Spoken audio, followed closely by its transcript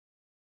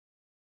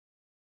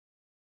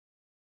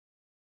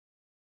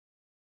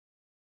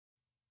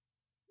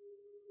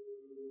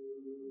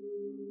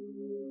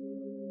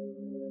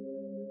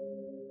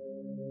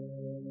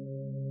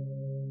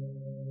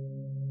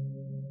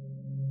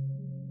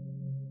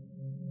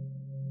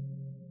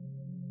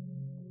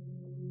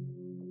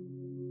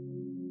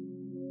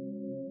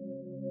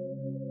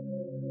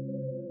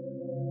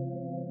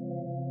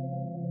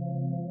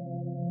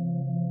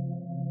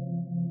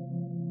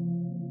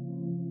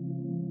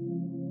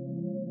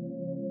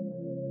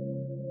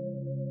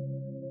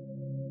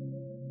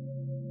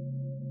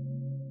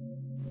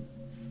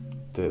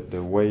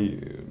The way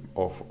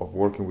of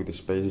working with the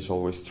space is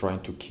always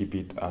trying to keep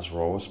it as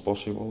raw as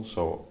possible.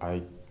 So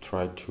I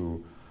try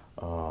to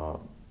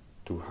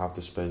have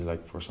the space,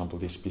 like for example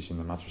this piece in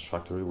the Mattress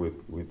factory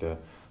with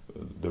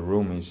the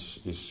room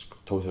is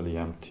totally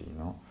empty, you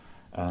know,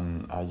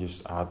 and I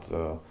just add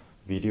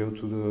video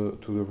to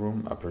the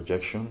room, a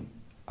projection.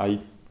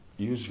 I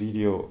use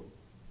video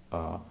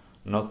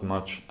not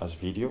much as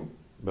video,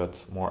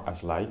 but more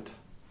as light.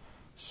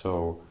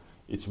 So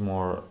it's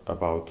more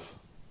about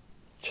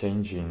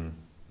changing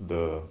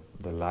the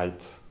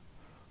light,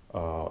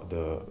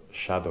 the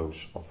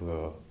shadows of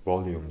the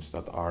volumes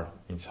that are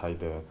inside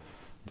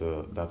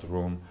that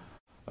room.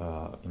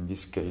 In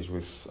this case,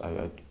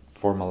 I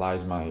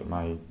formalize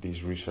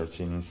this research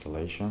in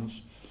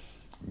installations,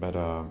 but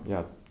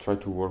yeah, try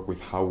to work with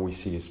how we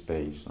see a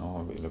space.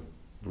 No?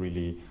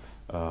 Really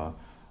try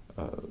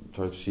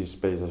to see a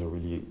space as a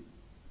really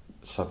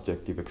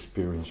subjective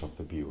experience of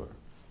the viewer.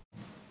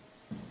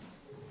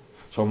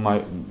 So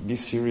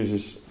this series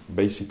is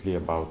basically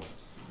about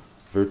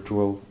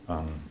virtual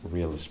and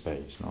real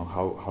space. You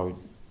know,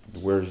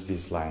 where is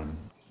this line?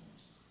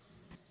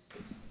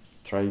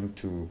 Trying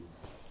to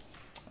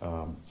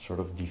sort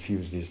of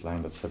diffuse this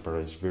line that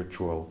separates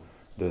virtual,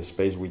 the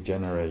space we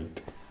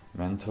generate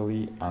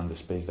mentally, and the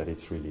space that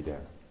it's really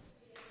there.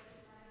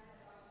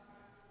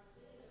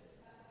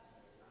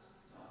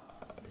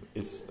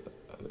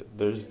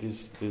 There's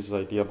this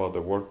idea about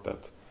the work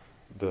that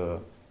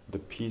the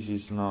piece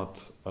is not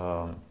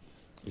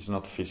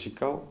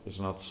physical. It's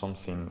not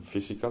something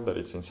physical that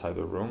it's inside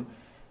the room.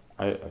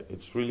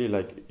 It's really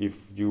like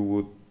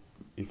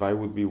if I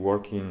would be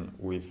working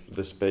with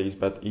the space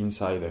but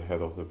inside the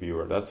head of the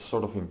viewer. That's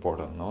sort of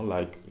important, no?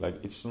 Like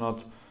it's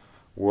not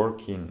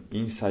working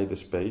inside the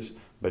space,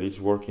 but it's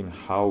working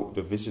how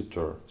the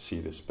visitor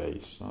see the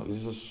space. No? This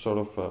is a sort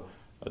of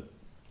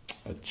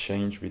a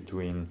change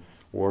between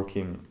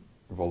working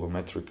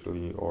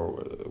volumetrically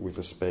or with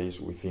a space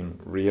within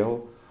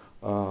real.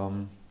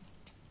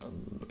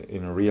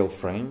 In a real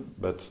frame,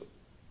 but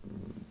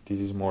this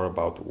is more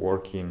about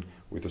working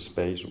with a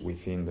space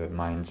within the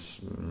mind's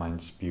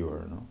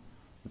viewer. No?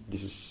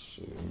 This is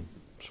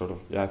sort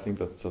of, yeah, I think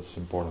that's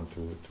important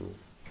to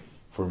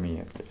for me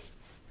at least.